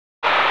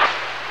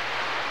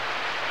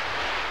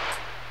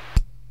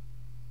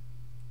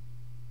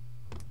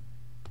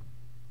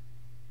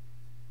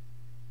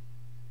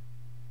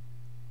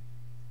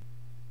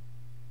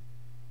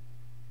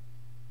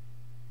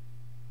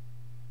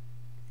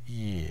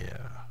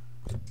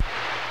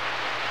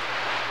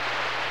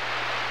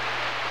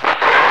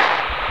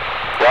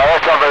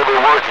be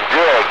working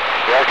good.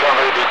 That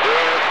company will be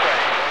doing its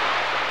thing.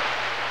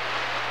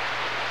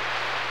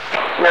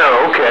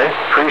 No, okay.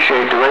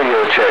 Appreciate the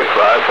radio check,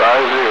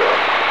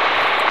 550.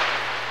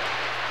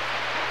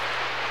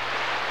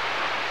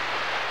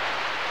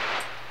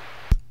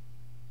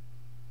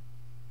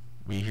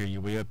 We hear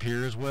you way up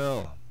here as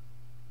well.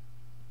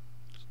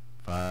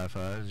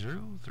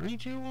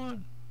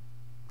 550-321.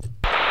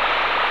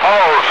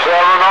 Oh,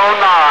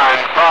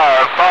 709,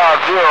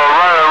 550,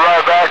 running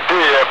right back to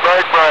you.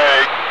 Break.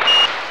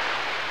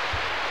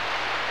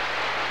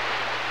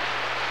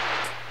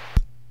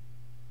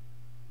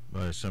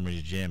 Well,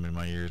 somebody's jamming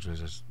my ears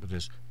with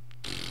this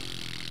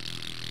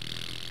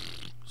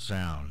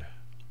sound.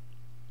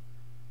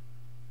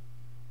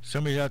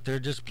 Somebody's out there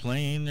just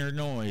playing their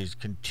noise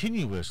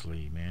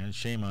continuously, man.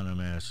 Shame on them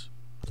ass.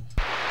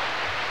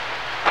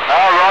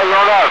 Roger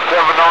on that,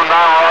 709,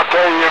 well, I'll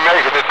tell you, you're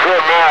making the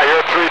trip, man. I hear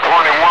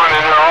 321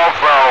 in there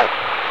also.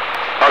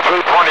 Or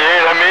 328,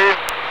 I mean.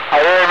 I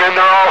hear him in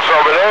there also,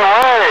 but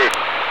anyway,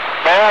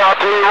 man, I'll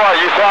tell you what,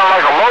 you sound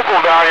like a local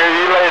down here.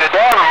 You laid it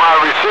down on my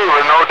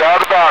receiver, no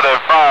doubt about it.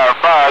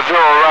 550,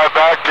 right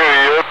back to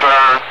you, your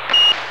turn.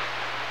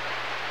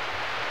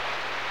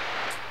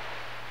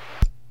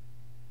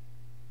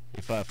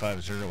 Hey,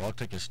 550, I'll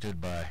take a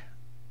stood by.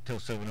 Till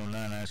 709,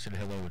 I said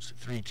hello, it's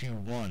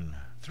 321.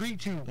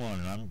 321,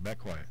 and I'm back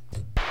quiet.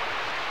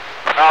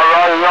 All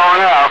right, on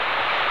now.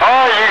 All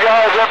right, you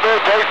guys up there,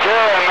 take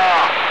care, and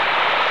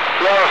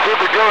you have a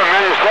super good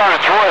Minnesota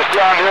choice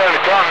down here in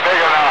the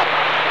Combega now.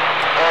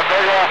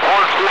 Big old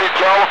Port City,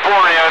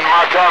 California, and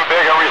my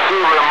Combega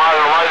receiver in my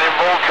Lightning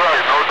Bolt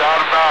truck, no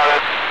doubt about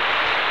it.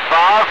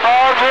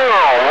 550,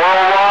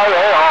 worldwide,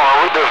 hey,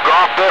 we just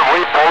dropped it,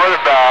 we pulled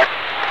it back.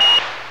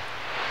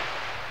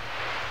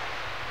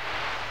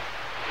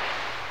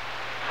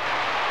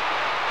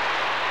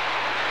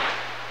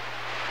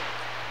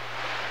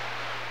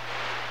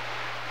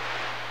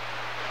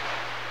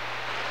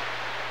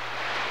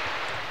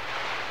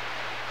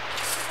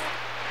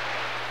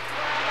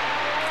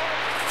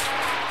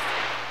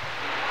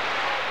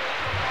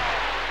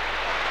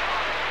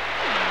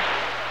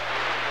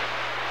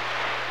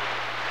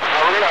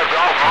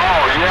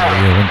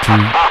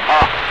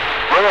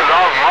 We're gonna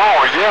knock them all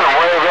again and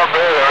wave up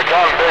there to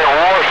Combega,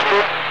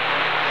 Washington.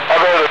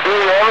 Up there to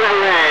Big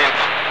Evergreens.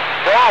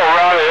 All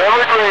around the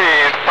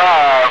Evergreens.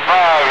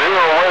 550,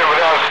 wave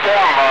without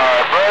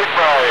standby. Break.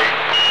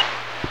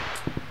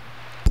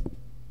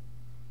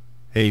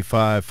 Hey,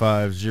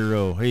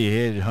 550. Hey,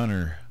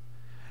 Headhunter.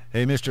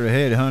 Hey, Mr.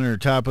 Headhunter,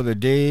 top of the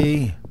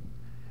day.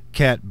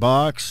 Cat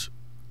box,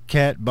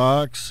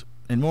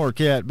 and more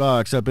cat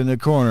box up in the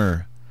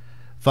corner.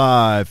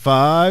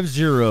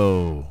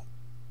 550.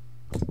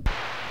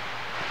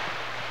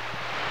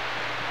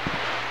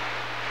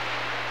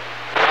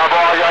 I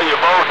got you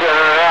both in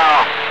there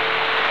now.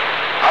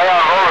 I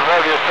got both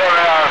of you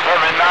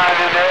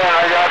 79 in there, and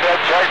I got that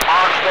check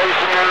mark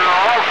station in there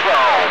also.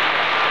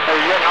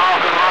 Hey, you're getting off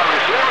in my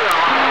receiver.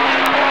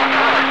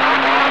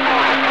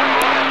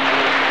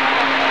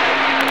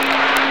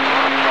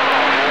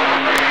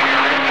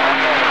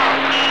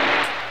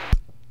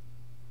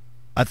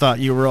 I thought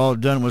you were all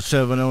done with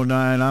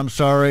 709. I'm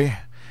sorry.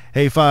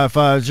 Hey,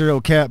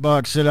 550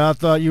 Catbox said, I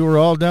thought you were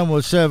all done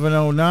with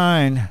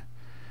 709.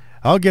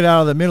 I'll get out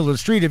of the middle of the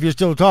street if you're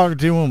still talking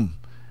to him.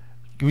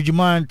 Would you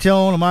mind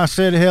telling him I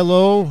said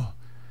hello?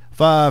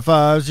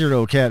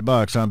 550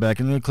 Catbox, I'm back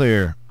in the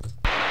clear.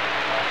 Roger.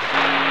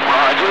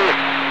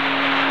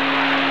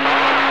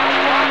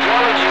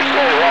 You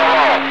said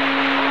hello.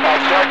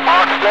 That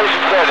checkbox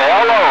station said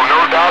hello,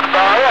 no doubt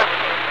about it.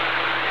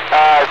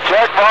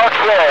 Checkbox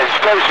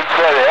station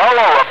said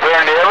hello up there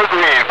in the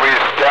Evergreen. Please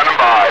stand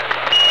by.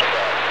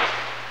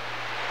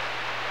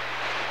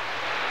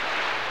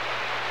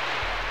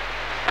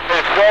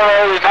 It's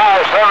 789,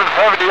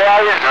 770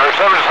 or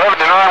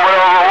 779,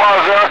 whatever it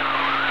was there.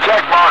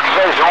 Checkbox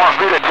station wants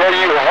me to tell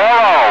you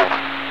hello.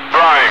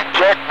 Brian,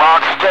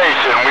 checkbox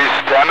station, we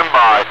standing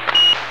by.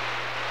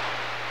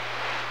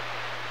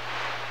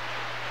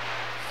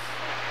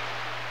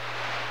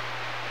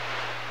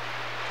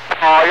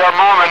 Oh, I got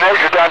Mama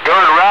Nature done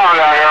turned around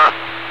down here.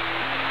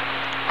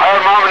 I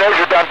heard Mama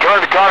Nature done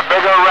turned the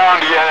Combega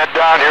around again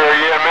down here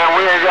again, man.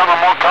 We ain't got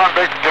no more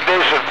Combega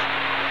conditions.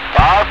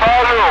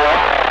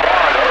 550.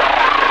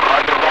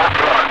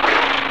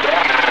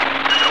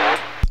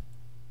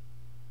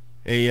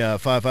 Hey,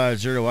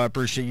 550, I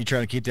appreciate you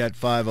trying to keep that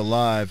 5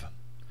 alive.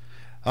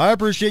 I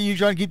appreciate you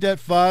trying to keep that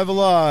 5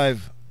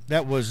 alive.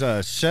 That was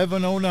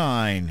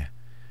 709.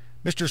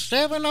 Mr.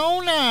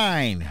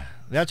 709.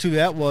 That's who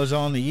that was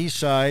on the east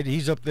side.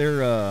 He's up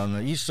there on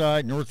the east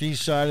side,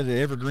 northeast side of the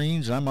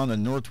Evergreens. I'm on the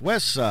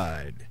northwest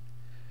side.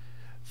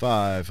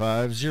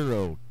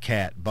 550,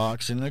 cat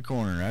box in the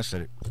corner. I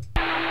said it.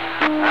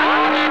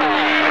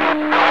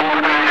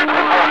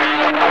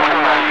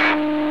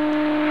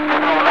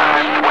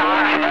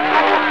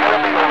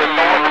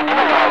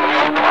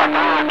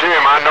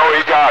 Jim, I know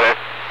he got it.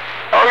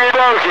 Okie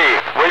dokie.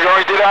 We're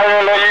going to get out here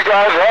and let you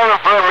guys have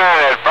it for a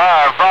minute.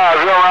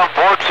 550 around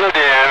Port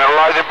City in a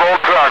Lightning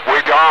Bolt truck.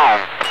 We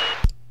gone.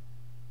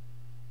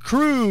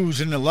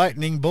 cruising the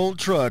lightning bolt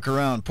truck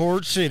around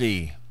Port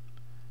City.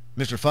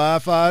 Mr.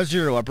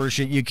 550, I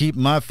appreciate you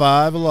keeping my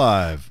 5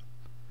 alive.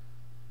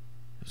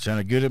 It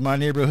sounded good in my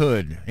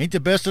neighborhood. Ain't the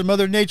best of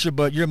Mother Nature,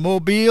 but your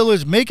mobile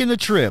is making the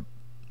trip.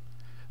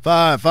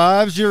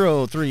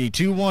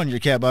 550321, your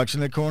cat box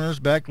in the corners,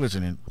 back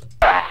listening.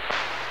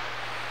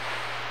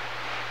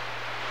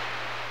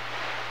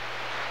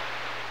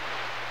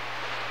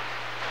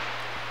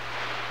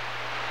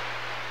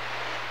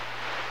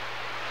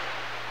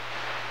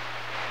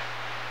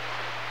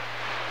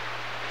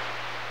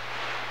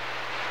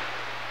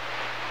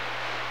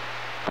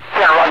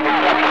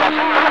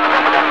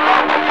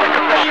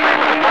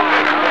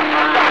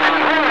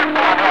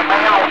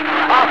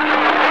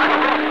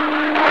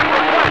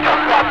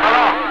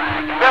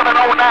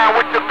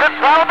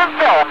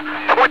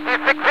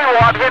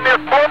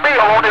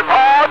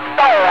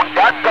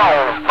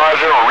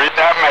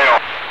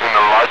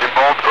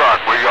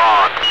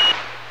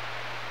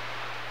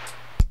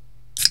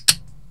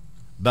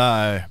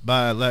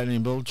 Buy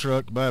lightning bolt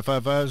truck, buy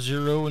 550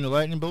 in the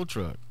lightning bolt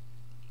truck.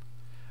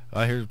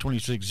 I hear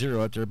 260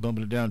 out there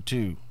bumping it down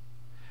too.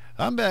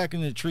 I'm back in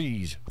the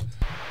trees.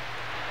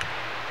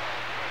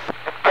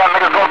 Got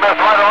niggas gonna mess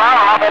right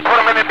around. I'm gonna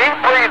put them in the deep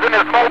freeze in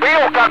this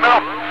mobile coming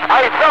up.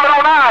 Hey,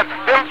 709,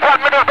 them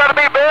truck niggas better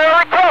be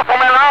very careful,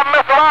 man. I'll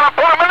mess around and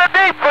put them in the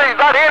deep freeze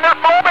out here in this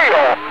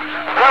mobile.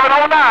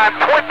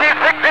 709,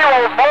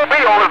 260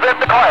 mobile is in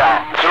the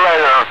cloud. See you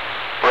later.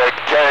 We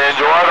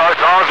enjoyed our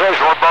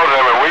conversation with both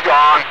of them. We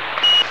gone.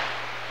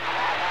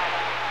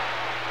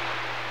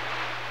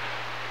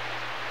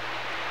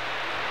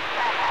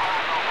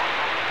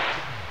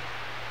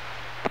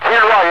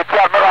 Here's why you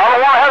tell me. I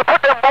don't want to have to put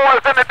them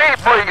boys in the deep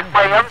freeze,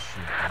 man.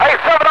 Hey,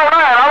 709,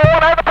 I don't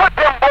want to have to put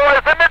them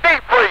boys in the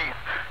deep freeze.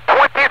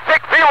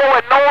 260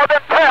 in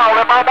northern town,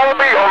 and my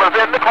mobile is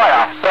in the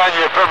cloud. Thank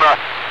you from the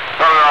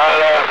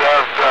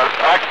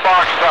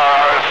Xbox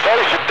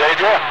station, did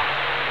you?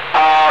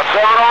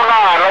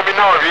 709, let me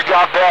know if you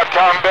got that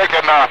Tom Bick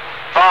and 5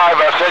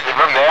 I sent you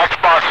from the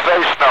Xbox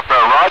station up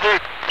there, Roger.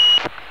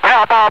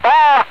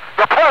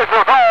 The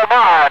pleasure's all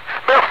mine.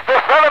 Mr.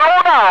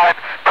 709,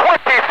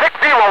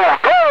 260,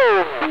 go!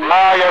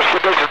 I guess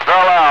conditions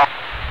fell out.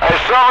 Hey,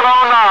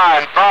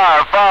 709,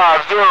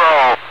 550,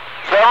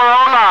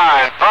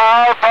 709,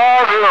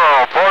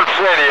 550, Port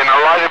City in the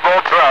lightning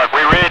bolt truck.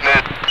 We reading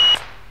it.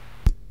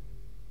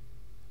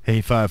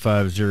 Hey,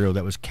 550,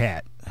 that was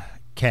Cat,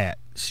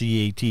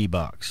 C-A-T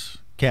box,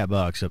 cat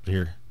box up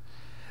here.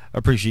 I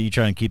appreciate you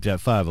trying to keep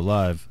that 5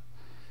 alive.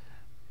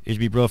 It'd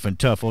be rough and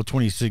tough. Old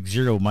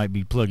 260 might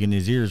be plugging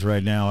his ears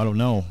right now. I don't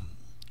know.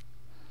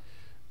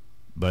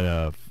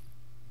 But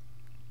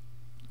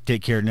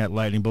take care of that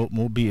lightning bolt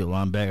mobile.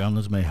 I'm back on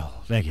this mail.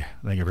 Thank you.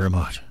 Thank you very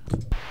much.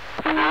 We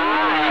got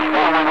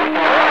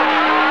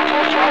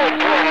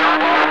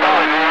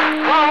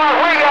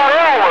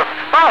over.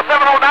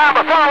 709,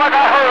 but sound like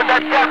I heard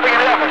that Cafe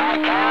 11.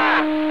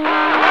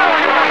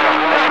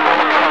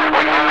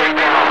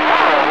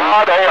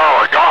 They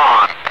are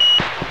gone.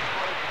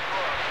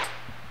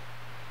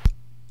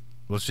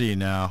 We'll see you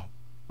now.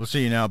 We'll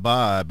see you now.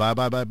 Bye. Bye,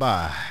 bye, bye,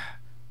 bye.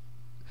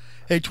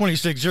 Hey,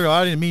 260,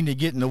 I didn't mean to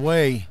get in the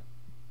way.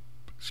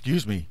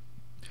 Excuse me.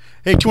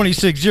 Hey,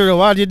 260,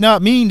 I did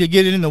not mean to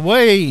get in the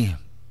way.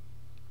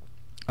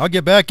 I'll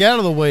get back out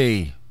of the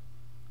way.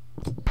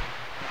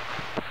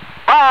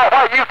 Oh,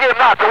 well, you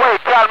getting out the way,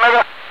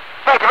 Chattanooga.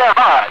 Thank you very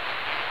much.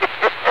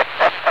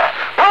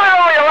 Put it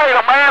on you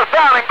later, man.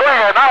 Sounding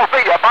glad. I'll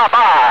see you.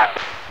 Bye-bye.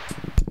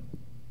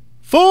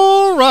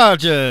 Full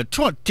Roger,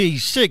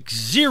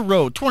 26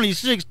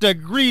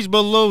 degrees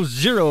below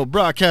zero,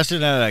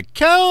 broadcasting out of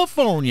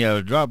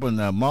California, dropping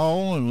the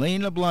mall and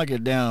laying the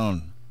blanket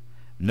down.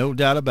 No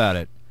doubt about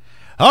it.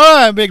 All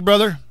right, big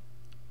brother.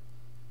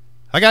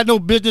 I got no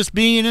business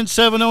being in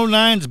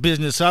 709's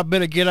business. I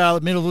better get out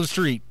of the middle of the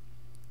street.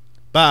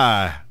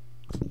 Bye.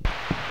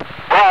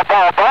 Bye,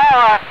 bye,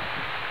 bye.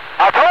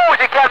 I told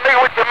you, got me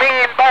with your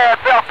mean, bad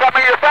self. Got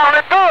me, you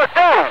sounding good,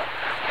 too.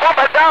 Pump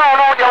it down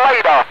on you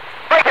later.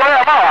 Thank you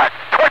very much.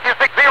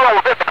 260 in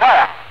the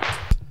class.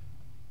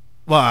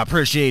 Well, I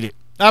appreciate it.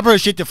 I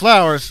appreciate the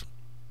flowers.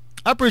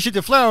 I appreciate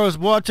the flowers,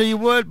 boy. I tell you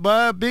what,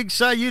 by Big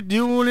Side, you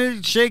doing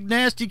it. Shake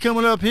Nasty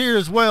coming up here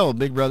as well,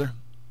 big brother.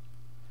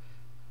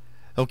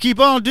 Oh, keep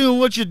on doing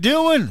what you're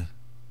doing.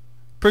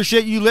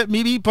 Appreciate you letting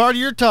me be part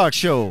of your talk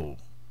show.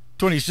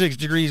 26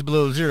 degrees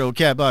below zero,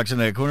 cat box in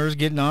that corner is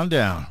getting on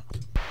down.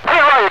 Hey,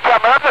 where you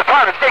coming? I'm just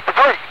trying to shake the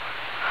trees.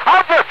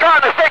 I'm just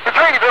trying to shake the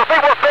trees and see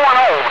what's going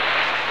on.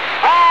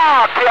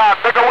 Ah, Cloud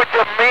nigga with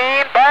your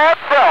mean, bad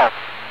self.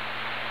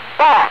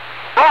 Boss,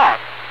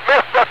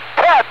 Mr.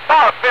 Cat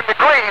Boss in the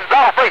greens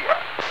off here.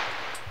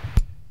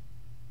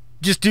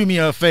 Just do me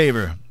a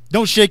favor.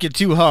 Don't shake it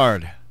too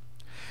hard.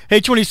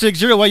 Hey,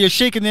 260, while you're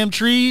shaking them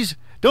trees,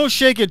 don't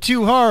shake it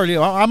too hard.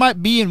 I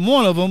might be in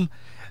one of them,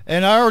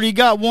 and I already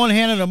got one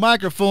hand on the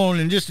microphone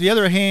and just the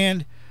other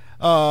hand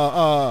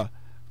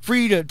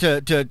free to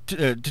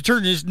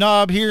turn this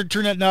knob here,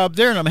 turn that knob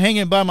there, and I'm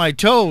hanging by my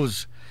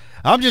toes.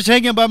 I'm just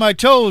hanging by my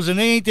toes, and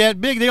they ain't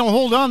that big. They don't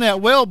hold on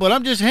that well, but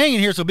I'm just hanging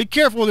here, so be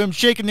careful of them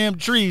shaking them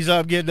trees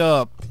I'm getting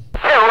up.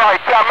 Yeah, right,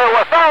 Chapman.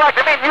 Well, sound like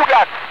to me you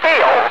got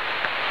skills.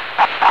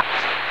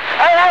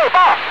 Hey,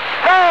 Bob.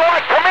 Sound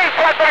like to me,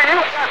 Chapman,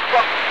 you got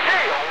some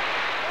skills.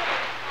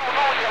 I'll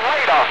know you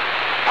later.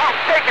 I'm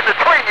shaking the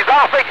trees,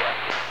 I'll figure.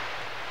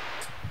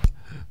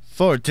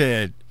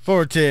 410.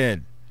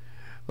 410.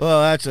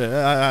 Well, that's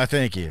I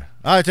thank you.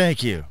 I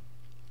thank you.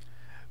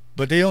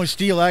 But the only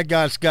steel I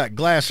got's got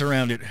glass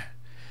around it.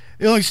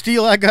 The only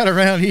steel I got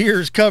around here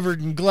is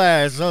covered in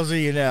glass. I'll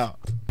see you now.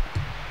 You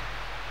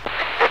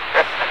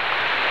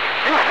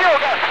still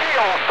got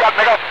skills,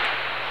 Chapman.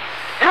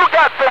 You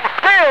got some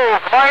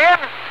skills, man.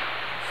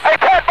 Hey,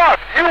 Ted Buck,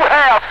 you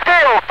have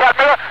skills,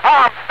 Chapman.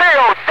 I'm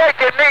still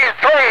shaking these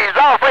trees,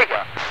 I'll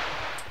figure.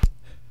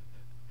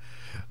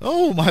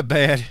 Oh, my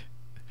bad.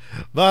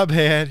 My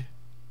bad.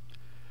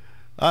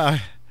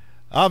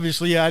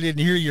 Obviously, I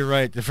didn't hear you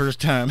right the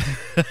first time.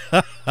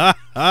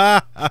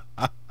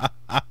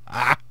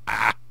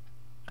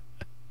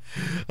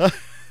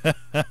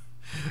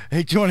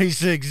 Hey,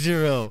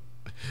 26-0.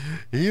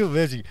 You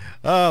busy.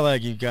 I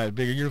like you guys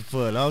bigger. You're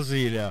fun. I'll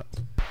see you now.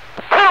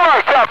 All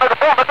right, Chapman, to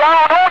put me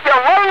down on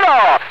your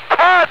radar.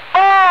 Ted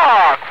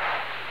Bob.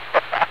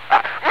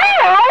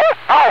 Meow.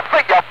 I'll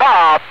figure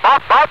Bob.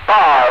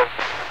 Bob.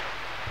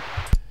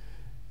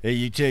 Hey,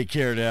 you take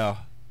care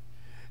now.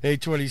 Hey,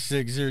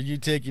 26-0, you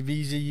take it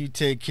easy, you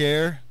take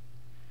care.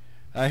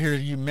 I hear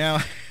you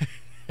meow.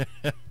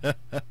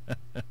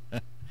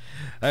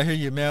 I hear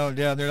you meowing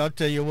down there. And I'll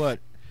tell you what,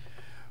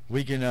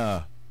 we can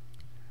try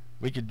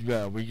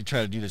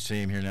to do the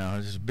same here now.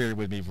 Just bear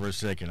with me for a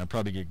second. I'll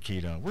probably get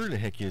keyed on. Where the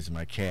heck is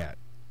my cat?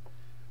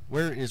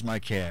 Where is my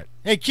cat?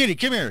 Hey, kitty,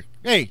 come here.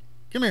 Hey,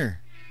 come here.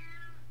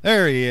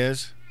 There he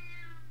is.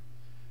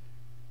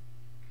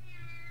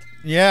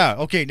 Yeah,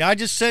 okay. Now I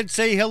just said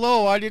say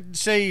hello. I didn't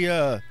say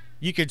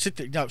you can sit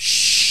there. Now,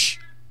 shh.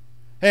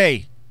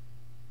 Hey,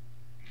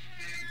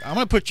 I'm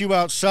going to put you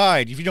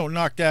outside if you don't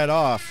knock that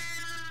off.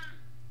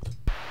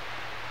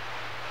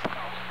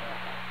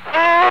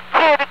 Kitty.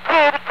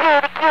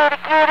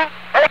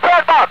 Hey,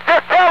 Ted Bob,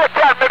 just tell it,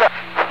 Chapman.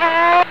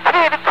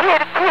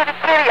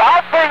 Kitty.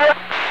 I'll figure.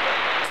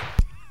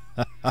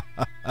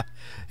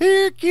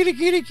 Here,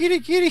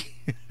 kitty.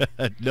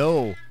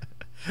 No.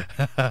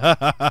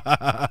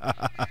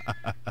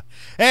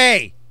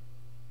 Hey,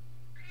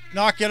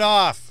 knock it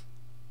off.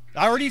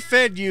 I already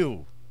fed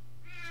you.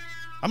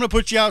 I'm going to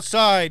put you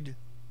outside.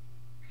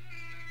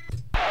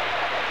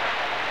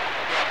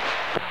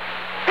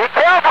 Be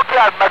careful,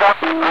 Chapman.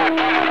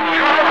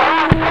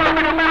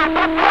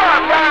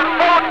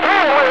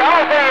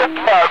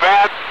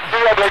 Man, you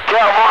got that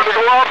cat wanting to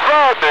go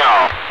outside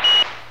now.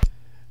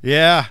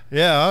 Yeah,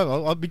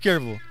 I'll be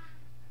careful.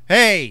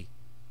 Hey,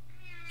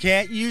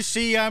 can't you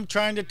see I'm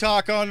trying to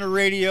talk on the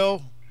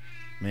radio?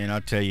 Man, I'll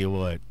tell you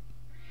what.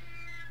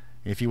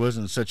 If he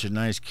wasn't such a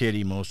nice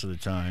kitty most of the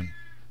time.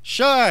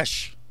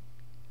 Shush!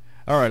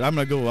 All right, I'm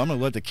going to go. I'm going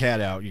to let the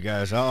cat out, you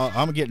guys.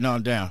 I'm getting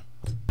on down.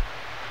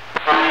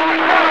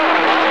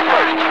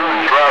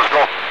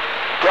 Rascal.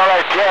 Tell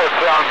that cat it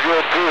sounds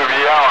good, too,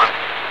 meowing.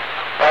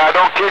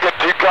 Don't kick it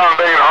too kind of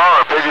big and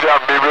hard. Pick it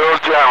up and be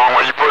real gentle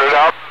when you put it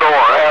out the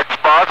door.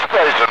 Xbox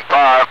Station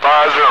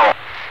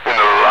 550 in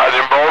the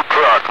Rising Bolt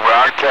truck.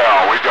 Round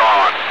cow, we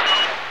gone.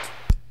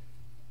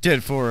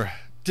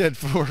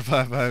 10-4,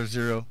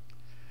 550.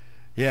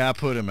 Yeah, I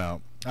put him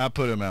out.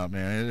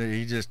 Man.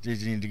 He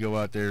needed to go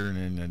out there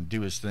and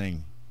do his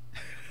thing.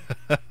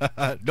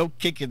 No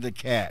kicking the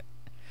cat.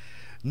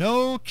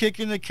 No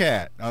kicking the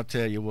cat. I'll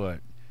tell you what.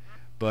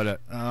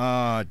 But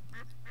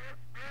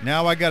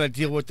now I got to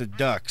deal with the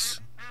ducks.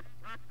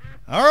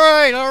 All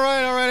right. You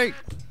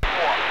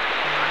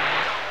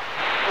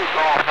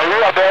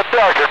got that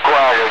duck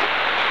quagging.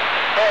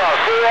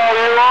 Yeah, see how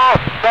you are?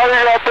 Now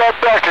you got that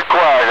duck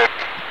quagging.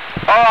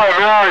 All right,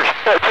 man.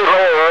 Catch you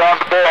later around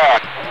the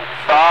bend.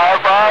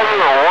 550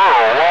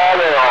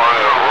 worldwide on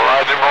the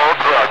Rising Bolt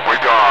truck. We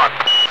gone.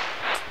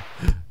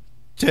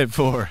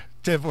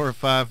 10-4,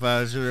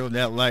 550 in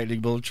that Lightning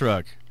Bolt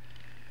truck.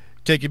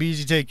 Take it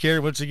easy, take care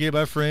once again,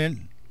 my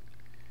friend.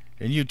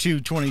 And you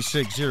too,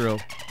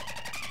 26-0.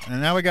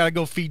 And now we got to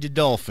go feed the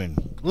dolphin.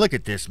 Look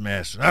at this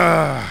mess.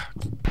 Ah.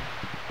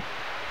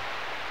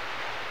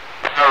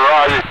 All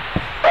right.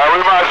 We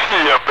might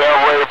see you up that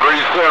way pretty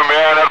soon,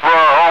 man. That's for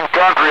our home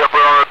country up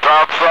there on the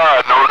top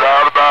side, no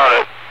doubt about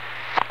it.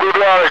 We've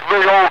got a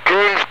big old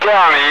Kings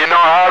County, you know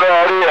how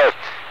that is.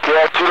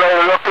 Catch you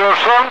later up there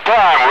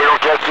sometime. We don't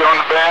catch you on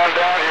the band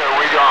down here,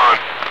 we gone.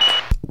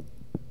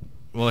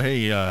 Well,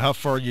 hey, how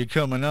far are you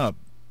coming up?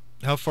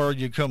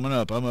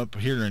 I'm up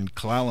here in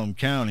Clallam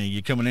County.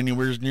 You coming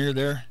anywhere near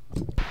there?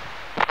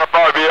 I'll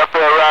probably be up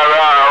there right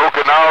around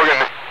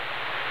Okanagan.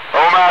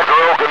 Omak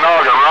or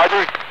Okanagan,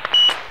 Roger?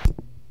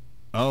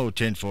 Oh,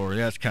 10-4.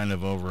 That's kind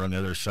of over on the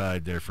other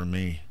side there for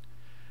me.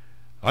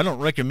 I don't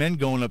recommend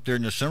going up there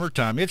in the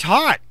summertime. It's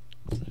hot.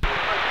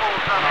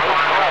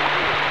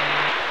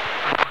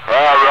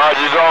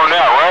 Roger's on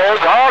that. Well,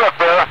 it's hot up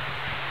there.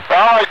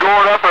 I like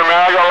going up there,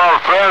 man. I got a lot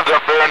of friends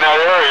up there in that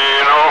area,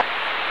 you know.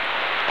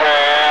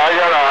 And I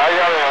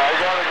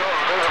gotta go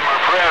visit my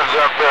friends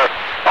up there.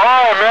 All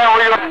right, man,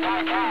 we go.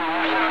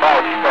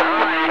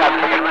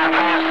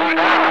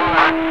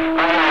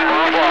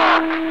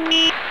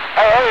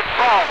 Hey,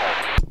 Paul.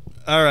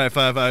 All right,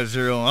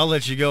 550. I'll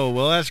let you go.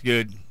 Well, that's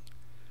good.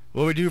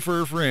 What we do for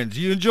our friends.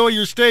 You enjoy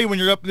your stay when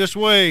you're up this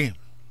way.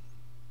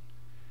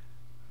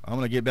 I'm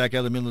going to get back out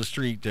of the middle of the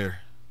street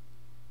there.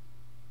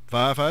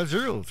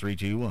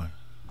 550-321.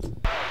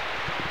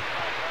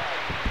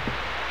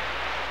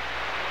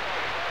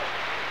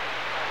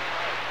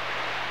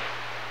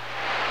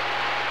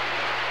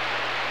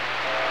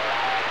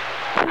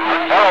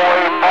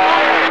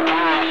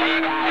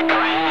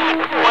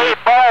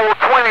 Ball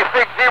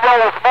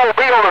 26-0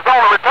 Mobile is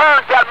on the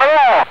return. Got me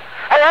off.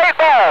 Hey, 8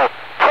 ball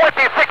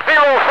 26-0.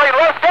 Say,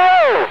 let's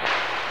go.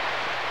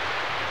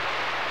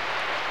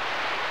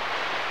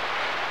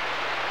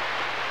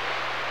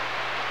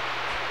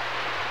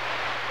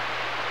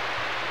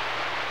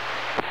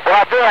 Well,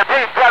 I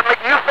guarantee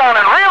Chattanooga, you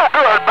sounding real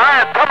good,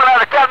 man. Coming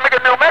out of Chattanooga,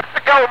 New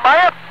Mexico,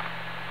 man.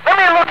 Let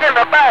me look in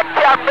the back,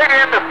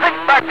 Chattanooga in the seat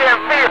back there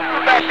and see if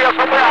you back there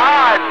somewhere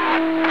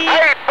hiding. 8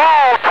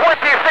 ball 26-0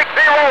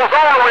 is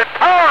on the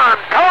return.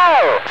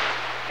 Call.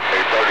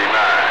 839.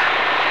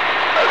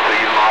 I see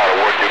you know how to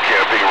work your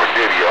camping with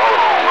video.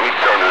 Hold on, let me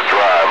turn this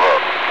drive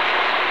up.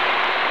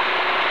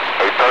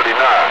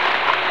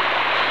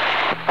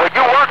 839. Well,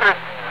 you working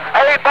it.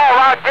 8 ball,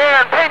 I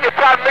guarantee you,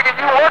 Chattanooga,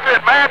 you working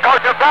it, man,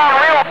 because you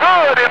sound real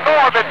good in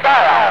Northern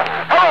Down.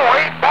 Hello,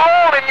 8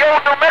 ball in your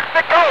New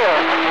Mexico.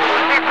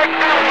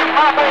 26-0 is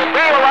my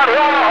Mobile out here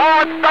on the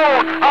hard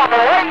stone on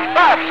the right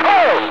back.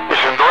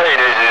 Listen,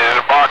 ladies, in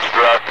the box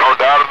truck, no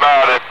doubt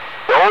about it.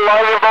 The old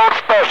Lighting Boat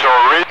Special,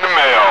 reading the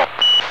mail.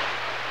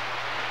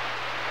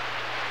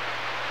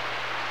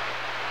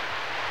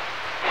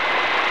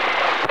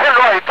 Here's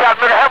right,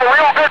 Chattanooga, have a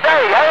real good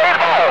day. Hey,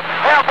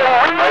 have a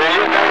real good day.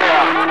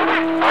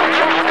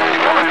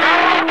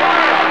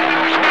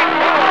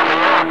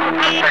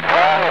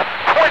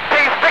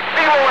 26-0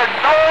 in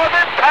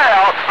Northern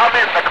Town. I'm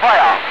in the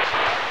cloud.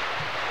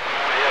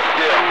 Yes,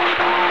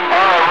 yeah. All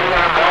right, we're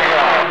going to back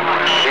out.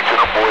 Each of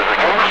the boys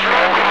are going to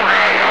smoke and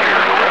rain here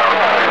around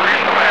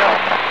Mail.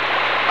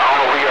 I don't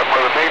know if we got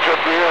Mother Nature up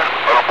here,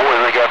 but the boys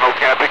ain't got no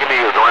camping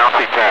ears around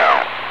C-Town.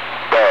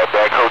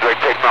 Bad Kojak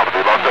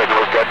Technology. Los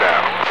Angeles got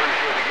down.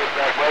 Appreciate the get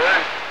back, brother.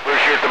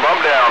 Appreciate the bump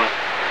down.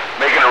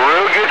 Making a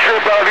real good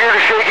trip out here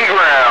to Shaky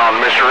Ground.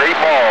 Mr. 8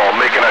 Ball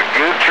making a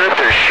good trip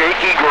to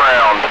Shaky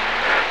Ground.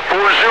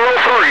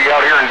 403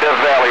 out here in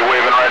Death Valley,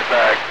 waving right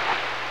back.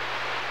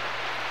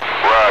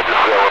 Roger,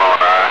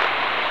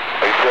 709.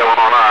 Hey,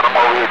 709, I'm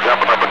over here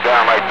jumping up and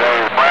down like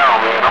James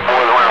Brown, man. I'm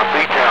boys around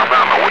C-Town. I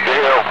don't know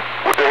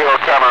what the hell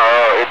kind of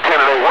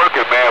antenna they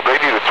working, man, but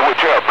they need to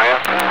switch up,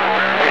 man.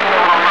 Hey,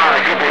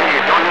 709, good to hear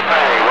you doing your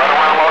thing. Right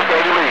around Los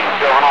Angeles,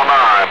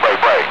 709, break.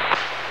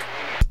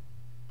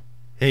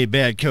 Hey,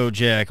 Bad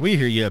Kojak, we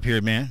hear you up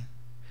here, man.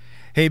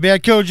 Hey,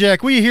 Bad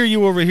Kojak, we hear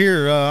you over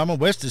here. I'm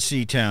west of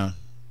C-Town.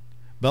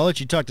 But I'll let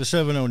you talk to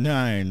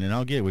 709, and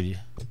I'll get with you.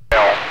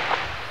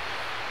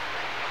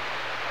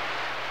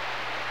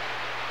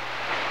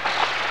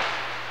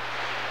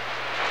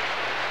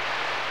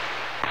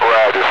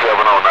 Roger,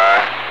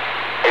 709.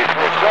 Hey,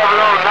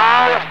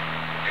 709?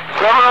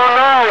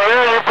 709,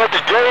 yeah, you put the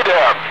gate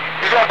up.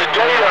 You got the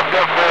gate up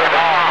there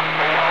now.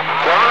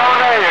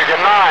 709, you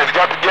got 9. You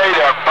got the gate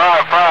up.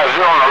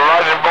 550 on the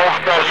Lightning Bolt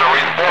Special.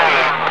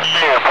 Responding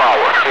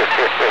power.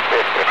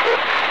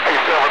 Hey,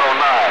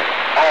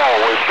 709.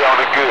 Always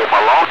sounded good. My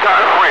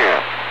longtime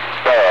friend.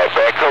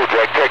 Bad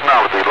Kojak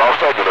Technology.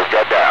 Los Angeles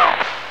got down.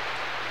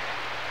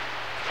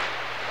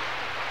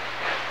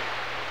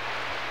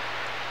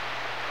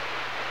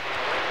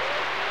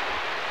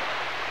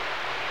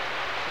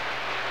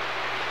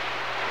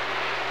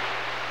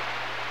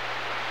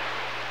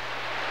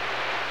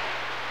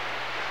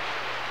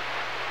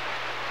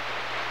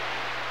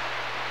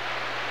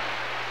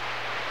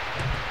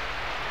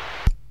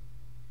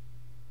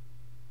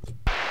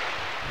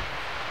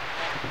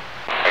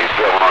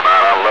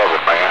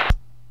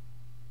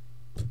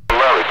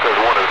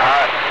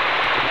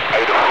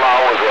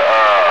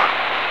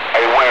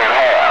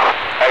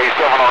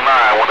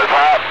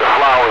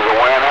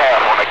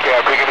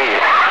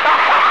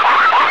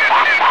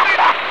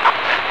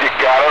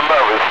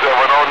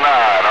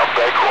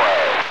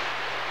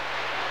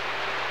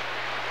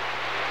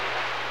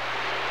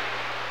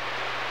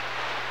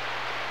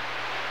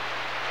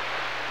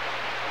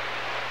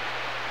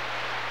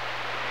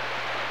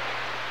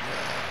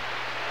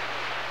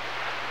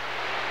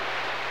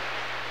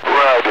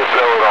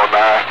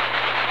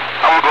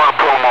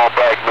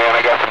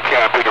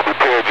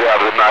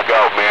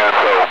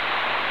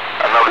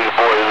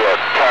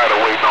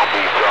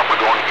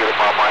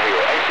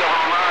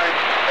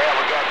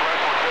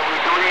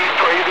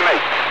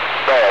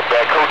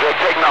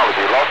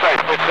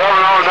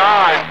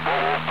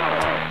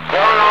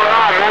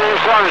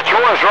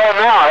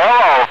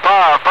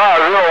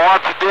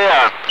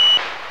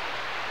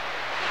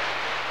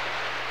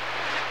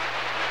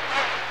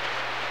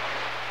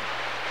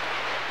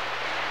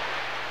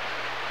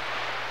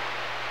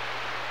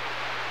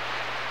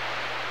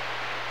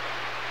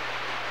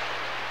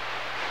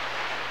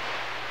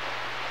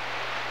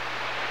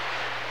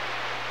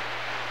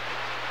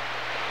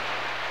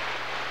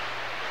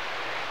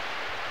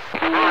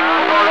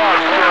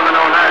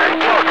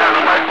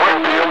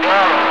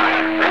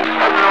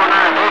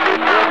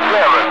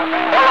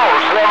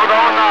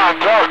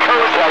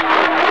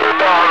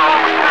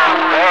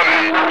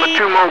 on. Number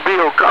 2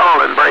 Mobile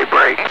calling,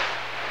 break.